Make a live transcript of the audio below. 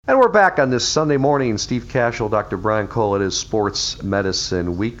And we're back on this Sunday morning. Steve Cashel, Dr. Brian Cole. It is Sports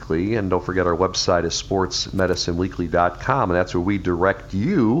Medicine Weekly. And don't forget our website is sportsmedicineweekly.com. And that's where we direct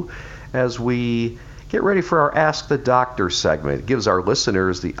you as we get ready for our Ask the Doctor segment. It gives our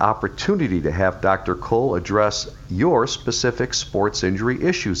listeners the opportunity to have Dr. Cole address your specific sports injury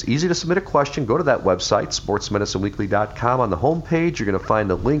issues. Easy to submit a question. Go to that website, sportsmedicineweekly.com. On the home page, you're going to find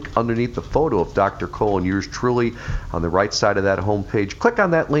a link underneath the photo of Dr. Cole and yours truly on the right side of that home page. Click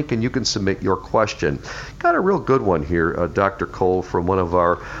on that link and you can submit your question. Got a real good one here, Dr. Cole, from one of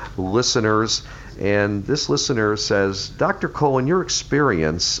our listeners. And this listener says, Dr. Cole, in your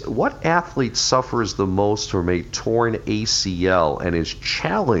experience, what athlete suffers the most from a torn ACL and is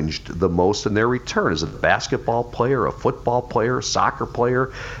challenged the most in their return? Is it a basketball player, a football player, soccer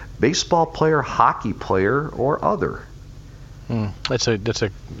player, baseball player, hockey player, or other? That's a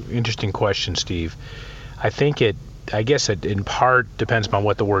interesting question, Steve. I guess it in part depends upon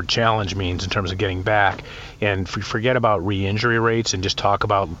what the word challenge means in terms of getting back. And forget about re-injury rates and just talk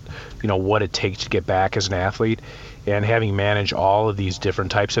about, what it takes to get back as an athlete. And having managed all of these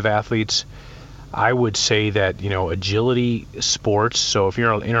different types of athletes, I would say that, agility sports, so if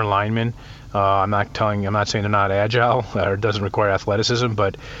you're an inner lineman, I'm not saying they're not agile or it doesn't require athleticism,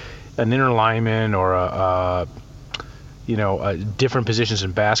 but an inner lineman or different positions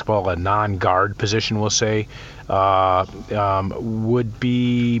in basketball, a non-guard position, we'll say, would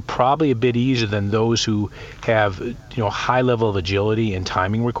be probably a bit easier than those who have, high level of agility and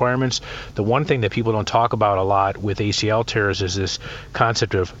timing requirements. The one thing that people don't talk about a lot with ACL tears is this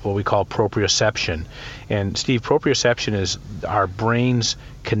concept of what we call proprioception. And Steve, proprioception is our brain's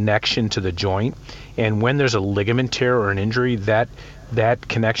connection to the joint. And when there's a ligament tear or an injury, that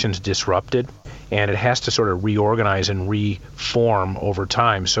connection's disrupted, and it has to sort of reorganize and reform over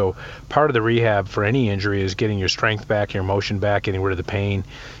time. So part of the rehab for any injury is getting your strength back, your motion back, getting rid of the pain,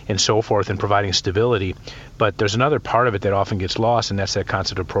 and so forth, and providing stability. But there's another part of it that often gets lost, and that's that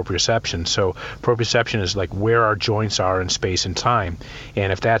concept of proprioception. So proprioception is like where our joints are in space and time.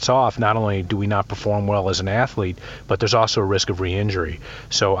 And if that's off, not only do we not perform well as an athlete, but there's also a risk of re-injury.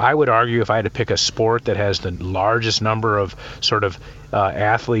 So I would argue if I had to pick a sport that has the largest number of sort of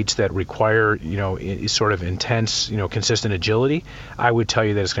athletes that require, sort of intense, consistent agility, I would tell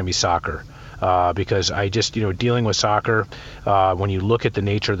you that it's going to be soccer. Because I just, dealing with soccer, when you look at the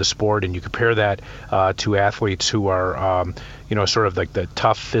nature of the sport and you compare that to athletes who are, sort of like the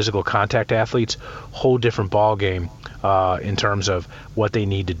tough physical contact athletes, whole different ball game in terms of what they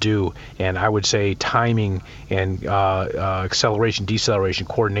need to do. And I would say timing and acceleration, deceleration,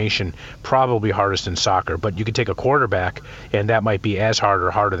 coordination, probably hardest in soccer. But you could take a quarterback and that might be as hard or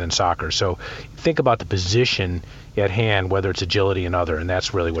harder than soccer. So think about the position at hand, whether it's agility and other, and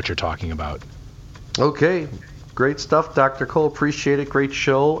that's really what you're talking about. Okay. Great stuff, Dr. Cole. Appreciate it. Great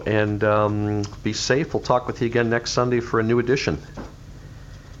show. And be safe. We'll talk with you again next Sunday for a new edition.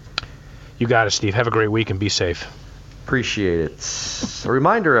 You got it, Steve. Have a great week and be safe. Appreciate it. A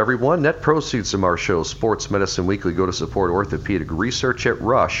reminder, everyone, net proceeds from our show, Sports Medicine Weekly, go to support orthopedic research at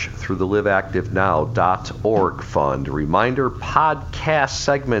Rush through the liveactivenow.org fund. Reminder, podcast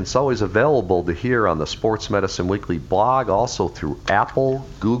segments always available to hear on the Sports Medicine Weekly blog, also through Apple,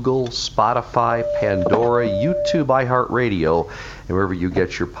 Google, Spotify, Pandora, YouTube, iHeartRadio, and wherever you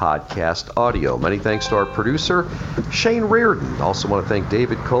get your podcast audio. Many thanks to our producer, Shane Reardon. Also want to thank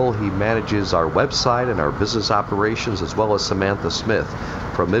David Cole. He manages our website and our business operations, as well as Samantha Smith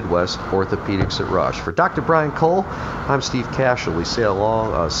from Midwest Orthopedics at Rush. For Dr. Brian Cole, I'm Steve Cashel. We say so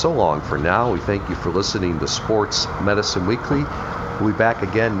long for now. We thank you for listening to Sports Medicine Weekly. We'll be back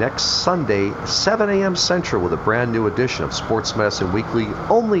again next Sunday, 7 a.m. Central, with a brand new edition of Sports Medicine Weekly,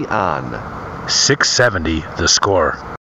 only on 670 The Score.